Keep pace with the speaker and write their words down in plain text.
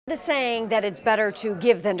The saying that it's better to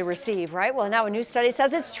give than to receive, right? Well, now a new study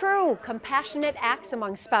says it's true. Compassionate acts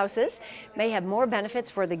among spouses may have more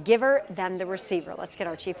benefits for the giver than the receiver. Let's get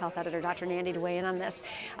our Chief Health Editor, Dr. Nandy, to weigh in on this.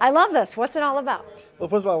 I love this. What's it all about? Well,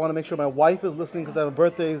 first of all, I want to make sure my wife is listening because I have a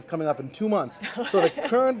birthday is coming up in 2 months. So the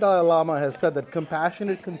current Dalai Lama has said that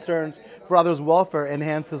compassionate concerns for others' welfare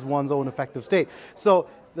enhances one's own affective state. So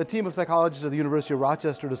the team of psychologists at the University of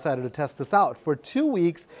Rochester decided to test this out. For 2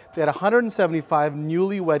 weeks, they had 175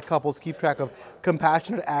 newlywed couples keep track of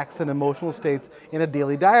compassionate acts and emotional states in a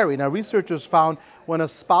daily diary. Now, researchers found when a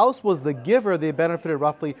spouse was the giver, they benefited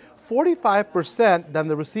roughly 45% than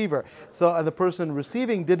the receiver. So the person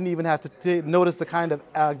receiving didn't even have to notice the kind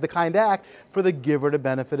act for the giver to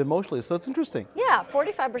benefit emotionally. So it's interesting. Yeah,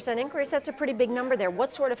 45% increase. That's a pretty big number there. What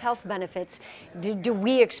sort of health benefits do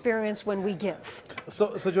we experience when we give?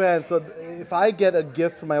 So Joanne, if I get a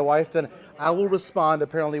gift from my wife, then I will respond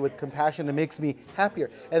apparently with compassion. It makes me happier.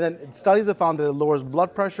 And then studies have found that it lowers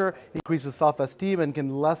blood pressure, increases self-esteem, and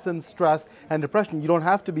can lessen stress and depression. You don't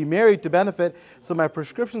have to be married to benefit. So my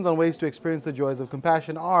prescriptions on ways to experience the joys of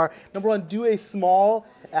compassion are, number one, do a small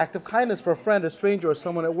act of kindness for a friend, a stranger, or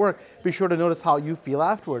someone at work. Be sure to notice how you feel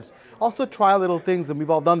afterwards. Also try little things, and we've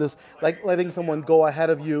all done this, like letting someone go ahead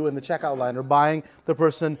of you in the checkout line or buying the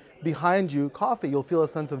person behind you coffee. You'll feel a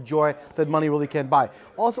sense of joy that money really can't buy.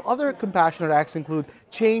 Also, other compassionate acts include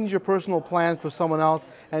change your personal plans for someone else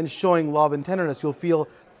and showing love and tenderness. You'll feel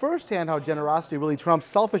firsthand how generosity really trumps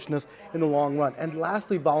selfishness in the long run. And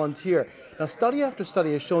lastly, volunteer. Now, study after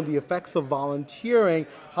study has shown the effects of volunteering,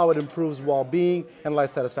 how it improves well-being and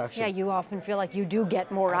life satisfaction. Yeah, you often feel like you do get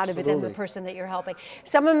more out of it than the person that you're helping.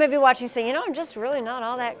 Someone may be watching saying, you know, I'm just really not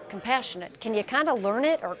all that compassionate. Can you kind of learn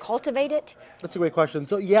it or cultivate it? That's a great question.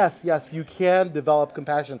 So yes, you can develop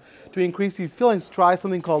compassion. To increase these feelings, try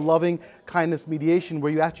something called loving kindness mediation,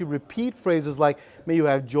 where you actually repeat phrases like, may you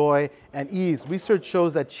have joy and ease. Research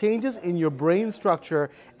shows that changes in your brain structure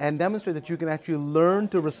and demonstrate that you can actually learn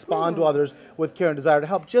to respond to others with care and desire to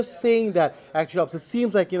help. Just saying that actually helps. It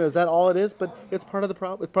seems like, is that all it is? But it's part of the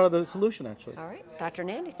problem. It's part of the solution, actually. All right. Dr.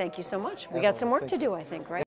 Nandy, thank you so much. We got some work to do, I think, right?